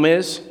what a psalm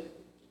is?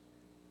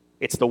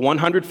 It's the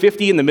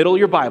 150 in the middle of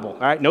your Bible. All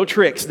right, no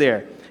tricks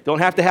there. Don't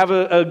have to have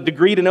a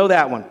degree to know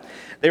that one.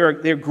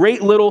 They're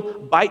great little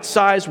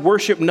bite-sized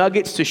worship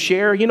nuggets to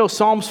share. You know,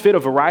 Psalms fit a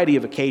variety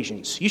of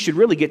occasions. You should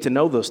really get to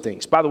know those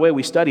things. By the way,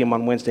 we study them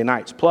on Wednesday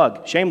nights.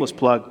 Plug, shameless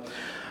plug.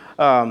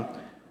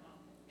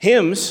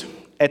 Hymns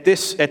at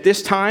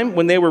this time,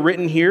 when they were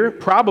written here,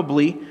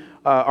 probably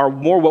are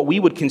more what we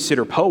would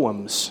consider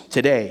poems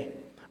today,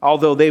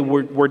 although they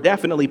were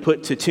definitely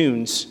put to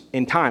tunes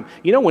in time.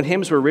 You know, when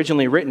hymns were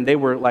originally written, they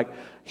were like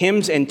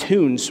hymns and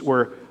tunes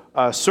were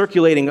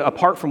circulating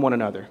apart from one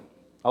another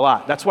a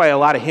lot. That's why a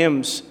lot of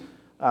hymns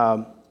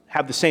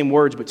have the same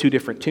words but two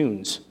different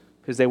tunes,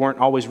 because they weren't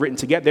always written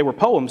together. They were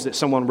poems that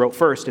someone wrote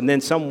first, and then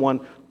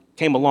someone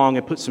came along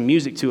and put some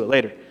music to it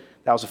later.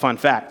 That was a fun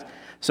fact.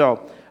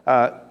 So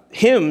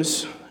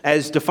hymns,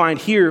 as defined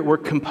here, were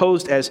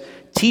composed as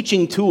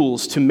teaching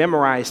tools to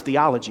memorize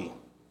theology.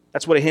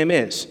 That's what a hymn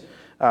is.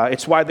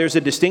 It's why there's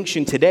a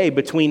distinction today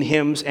between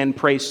hymns and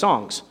praise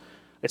songs.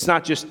 It's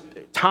not just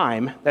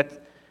time.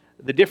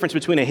 The difference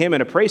between a hymn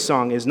and a praise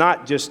song is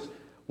not just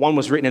one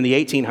was written in the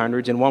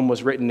 1800s and one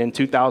was written in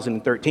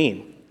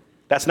 2013.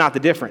 That's not the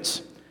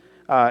difference.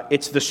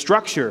 It's the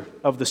structure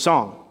of the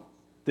song,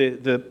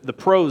 the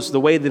prose, the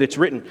way that it's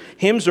written.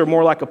 Hymns are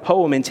more like a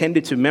poem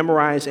intended to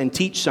memorize and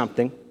teach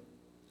something.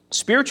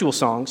 Spiritual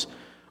songs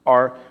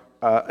are,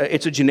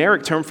 it's a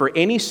generic term for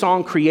any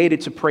song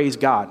created to praise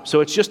God.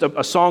 So it's just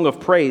a song of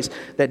praise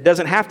that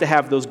doesn't have to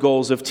have those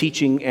goals of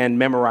teaching and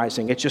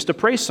memorizing. It's just a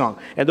praise song.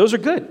 And those are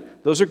good.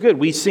 Those are good.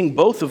 We sing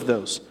both of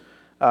those.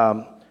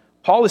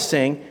 Paul is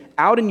saying,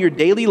 out in your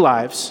daily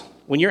lives,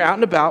 when you're out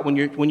and about, when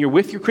you're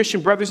with your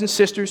Christian brothers and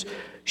sisters,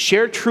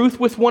 share truth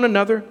with one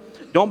another.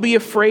 Don't be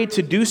afraid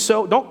to do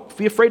so. Don't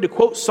be afraid to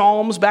quote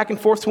psalms back and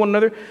forth to one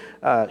another.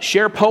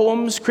 Share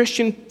poems,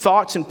 Christian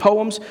thoughts and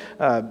poems.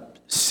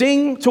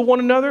 Sing to one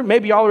another.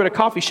 Maybe y'all are at a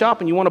coffee shop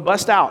and you want to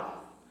bust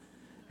out.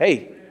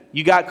 Hey,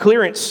 you got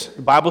clearance.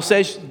 The Bible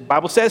says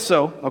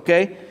so,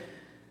 okay?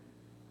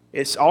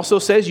 It also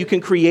says you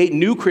can create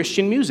new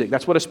Christian music.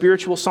 That's what a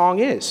spiritual song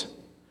is.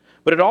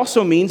 But it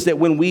also means that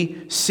when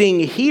we sing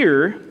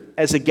here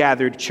as a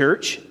gathered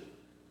church,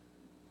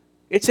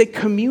 it's a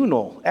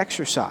communal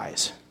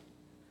exercise.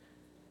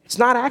 It's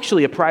not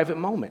actually a private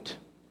moment.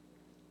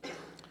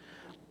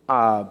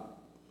 Let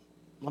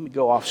me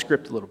go off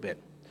script a little bit.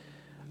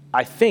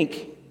 I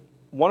think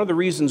one of the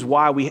reasons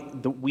why we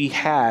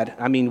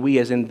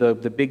as in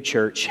the big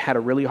church, had a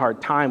really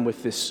hard time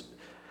with this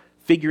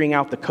figuring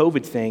out the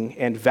COVID thing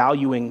and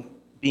valuing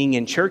being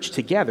in church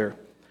together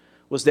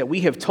was that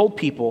we have told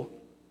people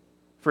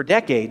for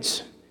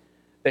decades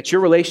that your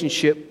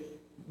relationship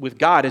with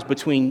God is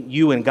between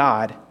you and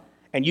God,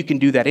 and you can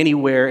do that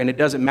anywhere, and it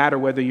doesn't matter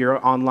whether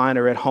you're online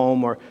or at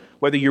home or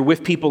whether you're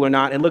with people or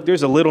not. And look,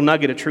 there's a little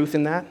nugget of truth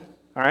in that,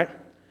 all right?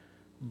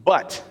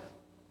 But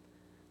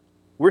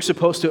we're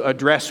supposed to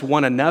address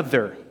one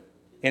another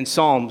in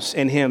psalms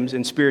and hymns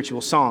and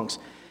spiritual songs.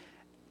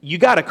 You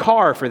got a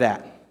car for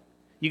that.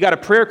 You got a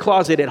prayer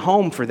closet at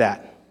home for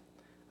that.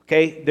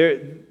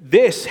 Okay?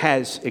 This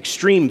has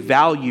extreme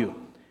value.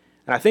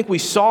 And I think we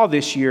saw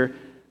this year,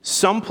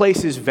 some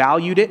places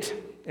valued it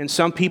and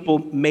some people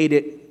made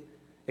it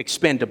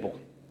expendable.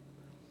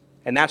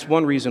 And that's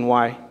one reason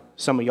why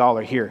some of y'all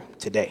are here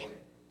today.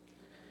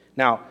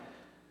 Now,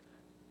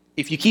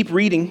 if you keep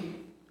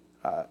reading,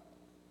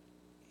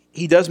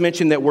 he does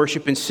mention that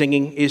worship and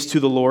singing is to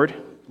the Lord.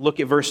 Look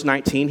at verse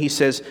 19. He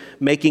says,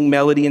 making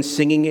melody and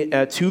singing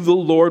it to the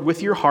Lord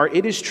with your heart.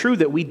 It is true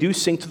that we do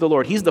sing to the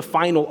Lord. He's the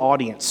final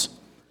audience.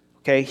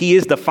 Okay, he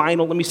is the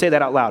final, let me say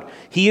that out loud.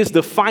 He is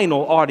the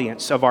final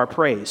audience of our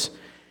praise.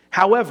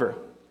 However,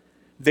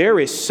 there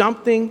is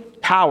something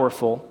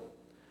powerful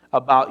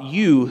about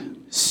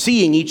you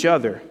seeing each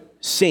other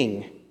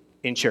sing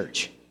in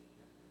church.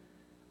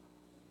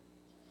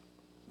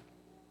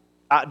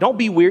 Don't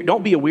be weird.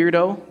 Don't be a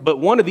weirdo. But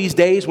one of these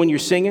days when you're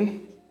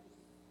singing,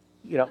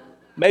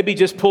 maybe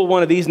just pull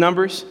one of these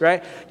numbers,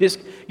 right?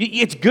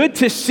 It's good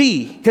to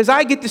see, because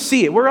I get to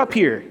see it. We're up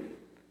here.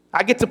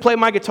 I get to play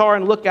my guitar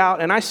and look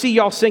out, and I see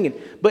y'all singing.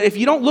 But if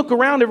you don't look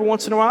around every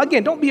once in a while,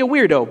 again, don't be a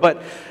weirdo.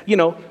 But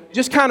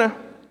just kind of.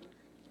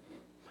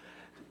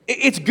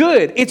 It's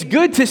good. It's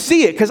good to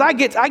see it, because I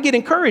get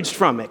encouraged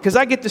from it, because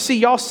I get to see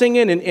y'all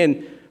singing,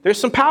 and there's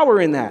some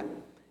power in that.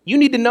 You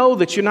need to know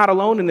that you're not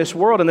alone in this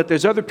world and that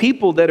there's other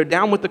people that are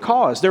down with the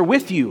cause. They're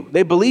with you.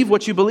 They believe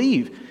what you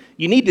believe.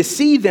 You need to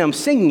see them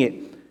singing it.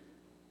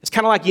 It's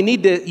kind of like you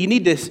need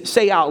to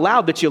say out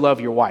loud that you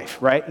love your wife,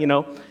 right? You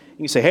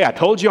can say, hey, I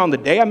told you on the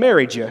day I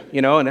married you,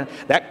 and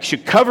that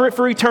should cover it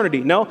for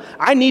eternity. No,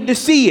 I need to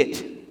see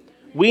it.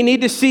 We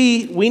need to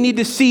see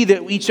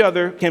that each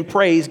other can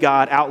praise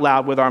God out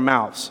loud with our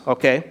mouths,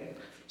 okay?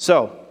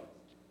 So,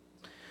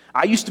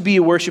 I used to be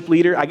a worship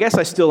leader. I guess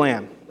I still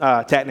am,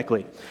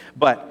 technically.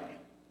 But,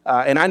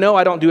 and I know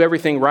I don't do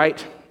everything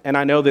right, and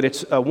I know that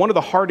it's one of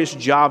the hardest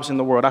jobs in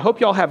the world. I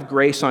hope y'all have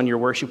grace on your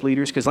worship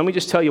leaders, because let me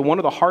just tell you, one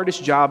of the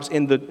hardest jobs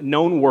in the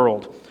known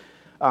world,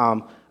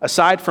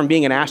 aside from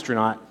being an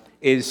astronaut,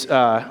 is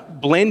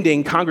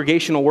blending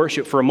congregational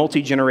worship for a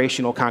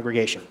multi-generational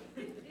congregation,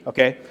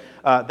 okay?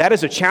 That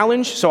is a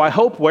challenge, so I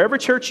hope wherever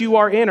church you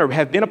are in or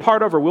have been a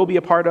part of or will be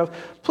a part of,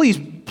 please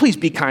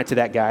be kind to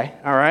that guy,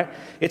 all right?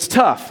 It's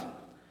tough.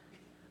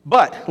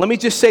 But let me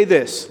just say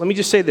this.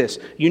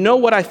 You know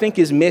what I think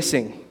is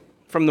missing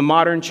from the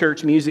modern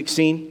church music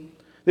scene?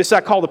 This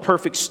I call the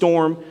perfect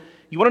storm.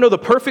 You want to know the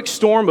perfect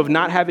storm of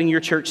not having your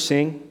church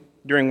sing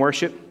during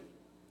worship?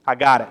 I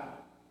got it.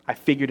 I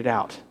figured it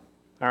out,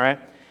 all right?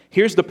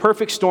 Here's the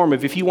perfect storm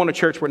of if you want a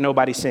church where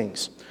nobody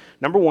sings.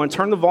 Number one,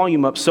 turn the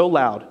volume up so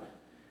loud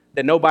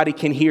that nobody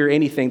can hear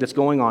anything that's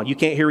going on. You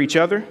can't hear each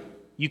other.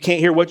 You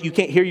can't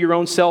hear your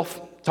own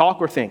self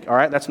talk or think. All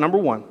right, that's number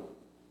one.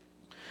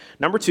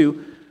 Number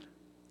two,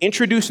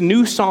 introduce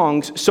new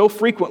songs so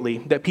frequently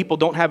that people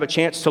don't have a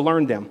chance to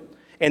learn them,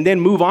 and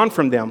then move on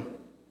from them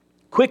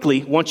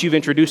quickly once you've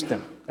introduced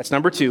them. That's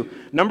number two.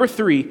 Number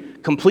three,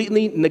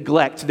 completely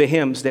neglect the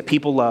hymns that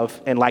people love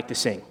and like to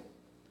sing.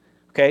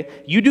 Okay?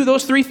 You do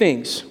those three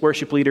things,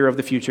 worship leader of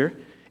the future,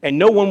 and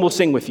no one will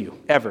sing with you,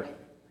 ever.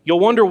 You'll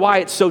wonder why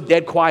it's so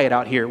dead quiet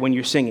out here when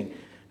you're singing.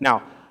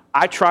 Now,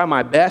 I try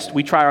my best,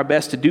 we try our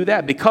best to do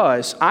that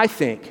because I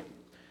think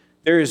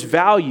there is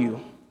value,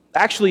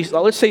 actually,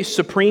 let's say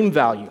supreme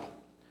value.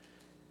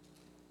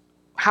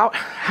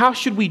 How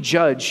should we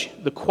judge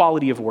the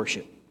quality of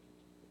worship?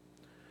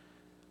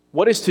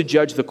 What is to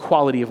judge the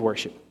quality of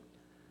worship?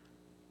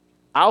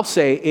 I'll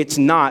say it's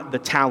not the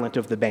talent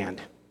of the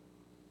band.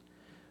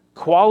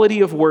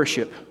 Quality of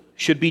worship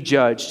should be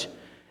judged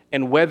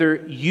and whether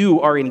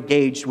you are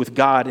engaged with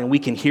God and we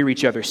can hear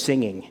each other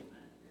singing.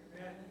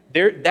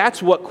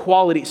 That's what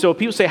quality. So if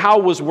people say, how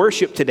was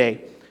worship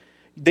today?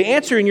 The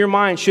answer in your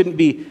mind shouldn't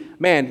be,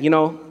 man,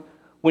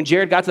 when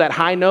Jared got to that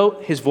high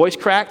note, his voice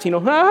cracked, and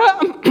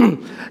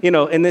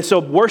then so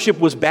worship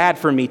was bad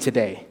for me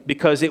today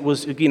because it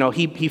was, he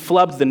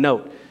flubbed the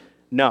note.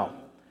 No.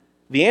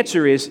 The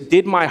answer is,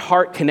 did my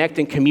heart connect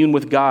and commune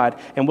with God,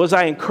 and was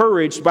I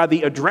encouraged by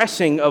the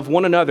addressing of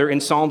one another in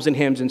psalms and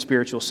hymns and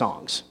spiritual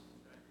songs?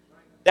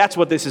 That's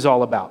what this is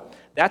all about.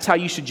 That's how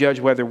you should judge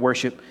whether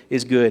worship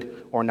is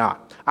good or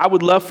not. I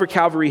would love for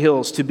Calvary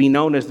Hills to be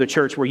known as the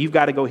church where you've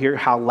got to go hear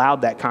how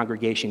loud that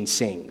congregation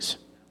sings.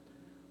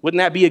 Wouldn't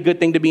that be a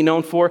good thing to be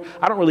known for?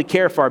 I don't really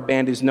care if our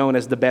band is known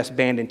as the best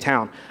band in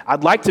town.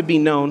 I'd like to be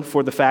known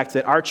for the fact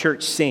that our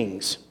church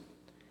sings.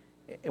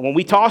 And when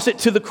we toss it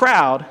to the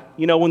crowd,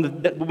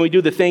 when we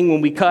do the thing when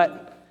we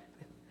cut,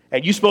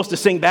 and you're supposed to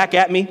sing back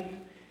at me,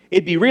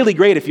 it'd be really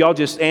great if y'all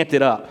just amped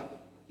it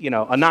up,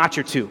 a notch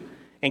or two,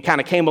 and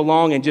kind of came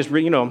along and just,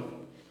 really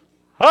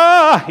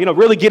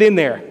get in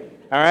there,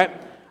 all right?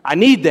 I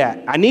need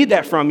that. I need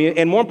that from you,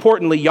 and more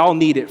importantly, y'all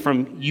need it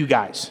from you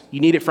guys. You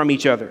need it from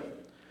each other.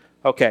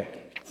 Okay,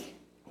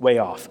 way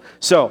off.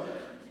 So,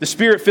 the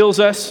Spirit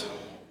fills us.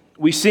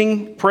 We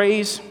sing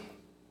praise.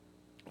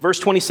 Verse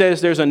 20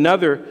 says there's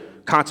another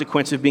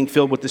consequence of being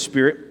filled with the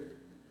Spirit,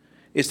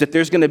 is that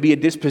there's going to be a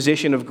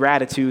disposition of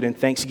gratitude and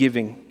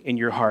thanksgiving in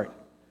your heart.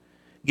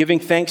 Giving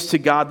thanks to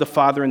God the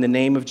Father in the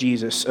name of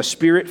Jesus. A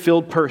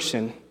Spirit-filled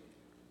person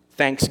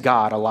thanks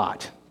God a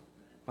lot.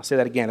 I'll say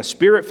that again. A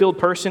Spirit-filled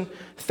person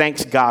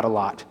thanks God a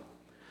lot.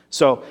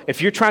 So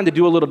if you're trying to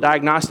do a little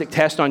diagnostic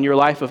test on your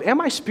life of,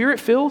 am I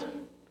Spirit-filled?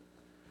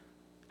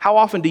 How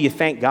often do you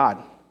thank God?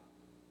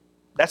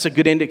 That's a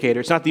good indicator.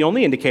 It's not the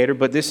only indicator,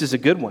 but this is a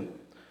good one.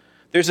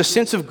 There's a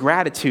sense of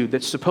gratitude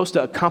that's supposed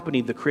to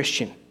accompany the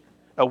Christian,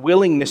 a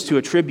willingness to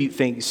attribute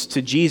things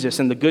to Jesus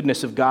and the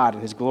goodness of God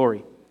and his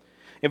glory.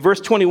 In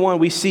verse 21,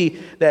 we see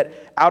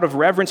that out of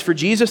reverence for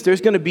Jesus, there's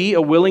going to be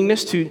a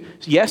willingness to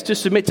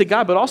submit to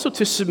God, but also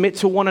to submit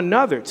to one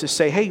another, to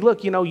say, hey,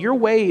 look, your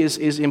way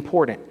is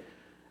important.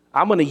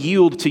 I'm going to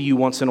yield to you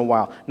once in a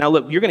while. Now,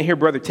 look, you're going to hear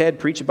Brother Ted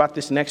preach about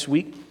this next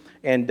week,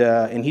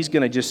 and he's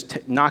going to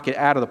just knock it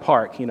out of the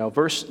park.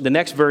 The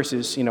next verse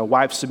is,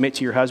 wives submit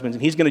to your husbands,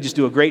 and he's going to just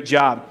do a great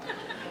job.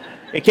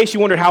 In case you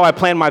wondered how I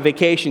plan my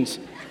vacations,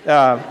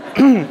 no,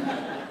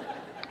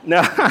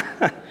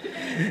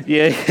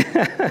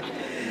 yeah,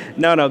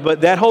 no,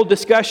 but that whole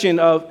discussion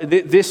of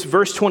this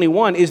verse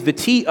 21 is the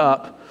tee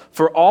up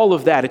for all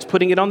of that. It's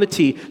putting it on the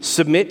tee.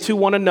 Submit to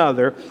one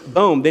another.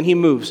 Boom. Then he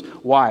moves.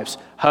 Wives,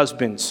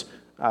 husbands,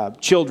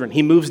 children.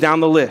 He moves down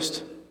the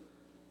list.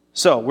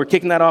 So we're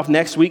kicking that off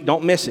next week.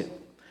 Don't miss it.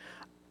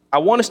 I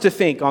want us to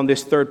think on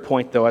this third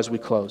point, though, as we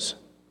close.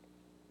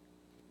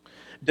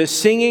 Does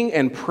singing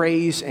and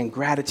praise and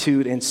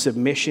gratitude and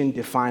submission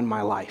define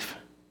my life?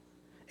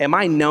 Am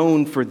I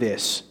known for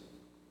this?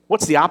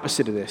 What's the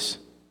opposite of this?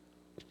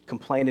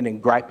 Complaining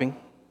and griping.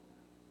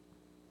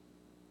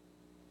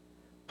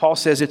 Paul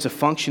says it's a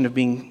function of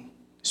being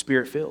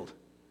Spirit-filled.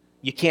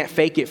 You can't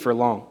fake it for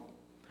long.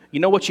 You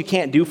know what you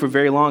can't do for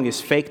very long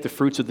is fake the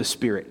fruits of the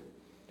Spirit.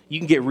 You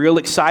can get real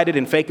excited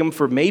and fake them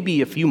for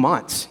maybe a few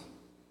months.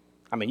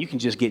 I mean, you can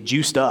just get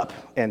juiced up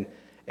and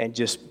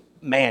just,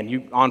 man,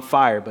 you're on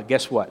fire. But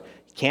guess what?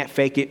 You can't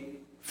fake it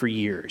for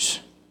years.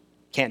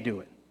 Can't do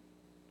it.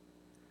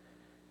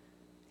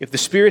 If the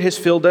Spirit has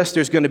filled us,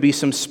 there's going to be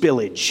some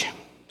spillage,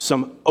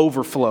 some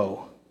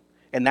overflow.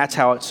 And that's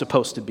how it's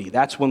supposed to be.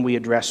 That's when we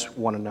address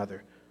one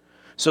another.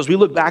 So as we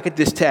look back at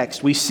this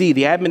text, we see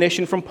the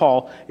admonition from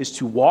Paul is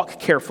to walk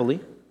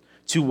carefully,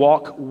 to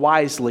walk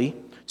wisely,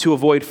 to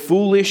avoid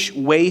foolish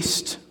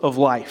waste of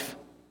life.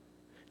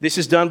 This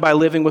is done by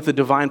living with a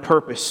divine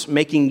purpose,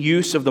 making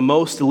use of the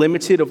most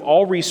limited of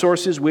all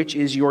resources, which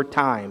is your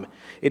time.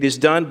 It is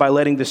done by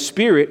letting the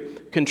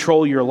Spirit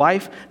control your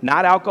life,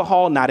 not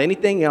alcohol, not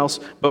anything else,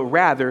 but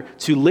rather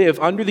to live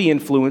under the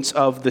influence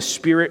of the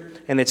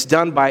Spirit. And it's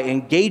done by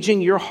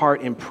engaging your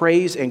heart in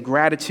praise and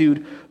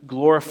gratitude,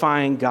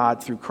 glorifying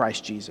God through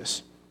Christ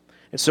Jesus.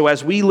 And so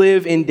as we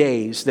live in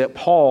days that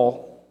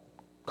Paul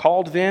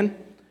called then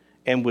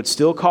and would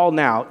still call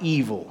now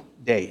evil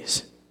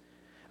days,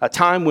 a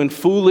time when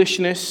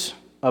foolishness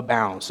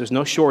abounds. There's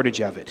no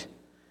shortage of it.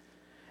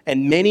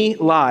 And many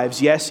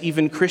lives, yes,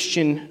 even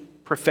Christian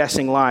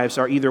professing lives,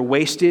 are either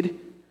wasted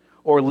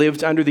or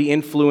lived under the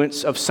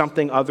influence of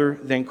something other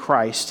than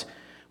Christ.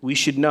 We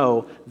should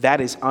know that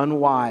is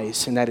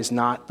unwise and that is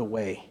not the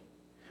way.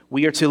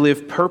 We are to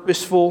live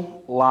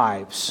purposeful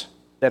lives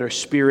that are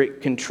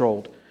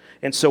spirit-controlled.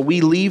 And so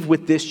we leave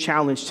with this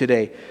challenge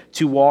today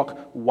to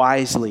walk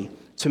wisely,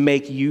 to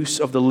make use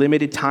of the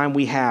limited time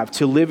we have,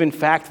 to live in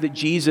fact that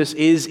Jesus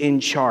is in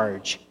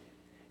charge,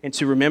 and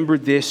to remember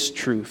this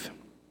truth.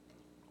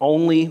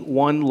 Only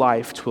one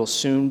life will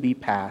soon be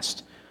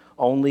passed.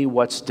 Only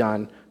what's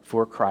done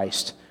for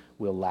Christ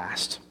will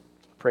last.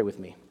 Pray with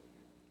me.